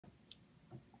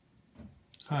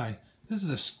Hi, this is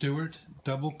a Stewart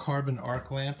double carbon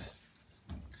arc lamp.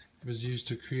 It was used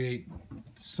to create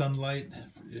sunlight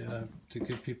to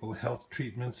give people health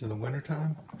treatments in the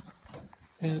wintertime.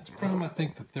 And it's from, I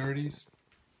think, the 30s.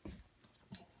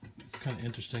 It's kind of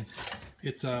interesting.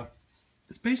 It's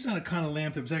based on a kind of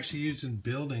lamp that was actually used in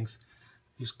buildings.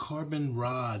 These carbon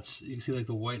rods. You can see like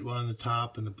the white one on the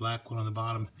top and the black one on the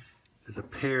bottom. There's a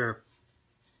pair.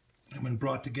 And when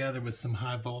brought together with some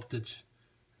high voltage,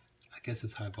 I guess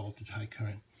it's high voltage, high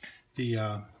current,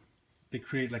 they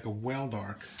create like a weld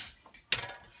arc.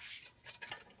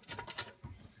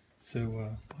 So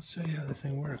I'll show you how this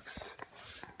thing works.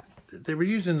 They were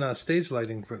using stage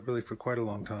lighting for quite a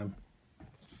long time.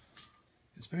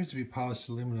 It's supposed to be polished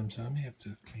aluminum, so I may have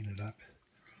to clean it up.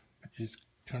 But you just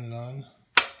turn it on,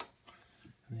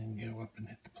 and then go up and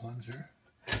hit the plunger.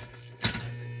 And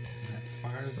that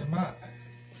fires them up.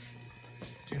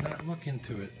 Do not look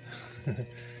into it.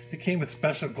 It came with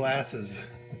special glasses.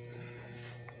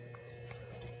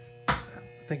 I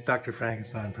think Dr.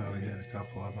 Frankenstein probably had a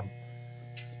couple of them.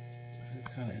 It's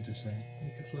kind of interesting.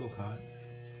 It gets a little hot.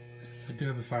 I do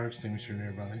have a fire extinguisher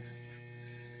nearby,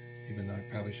 even though I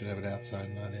probably should have it outside,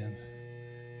 not in.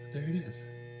 But there it is.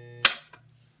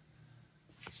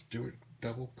 Stewart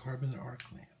double carbon arc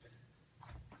lamp.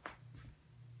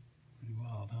 Pretty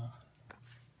wild, huh?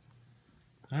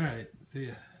 Alright, see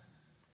ya.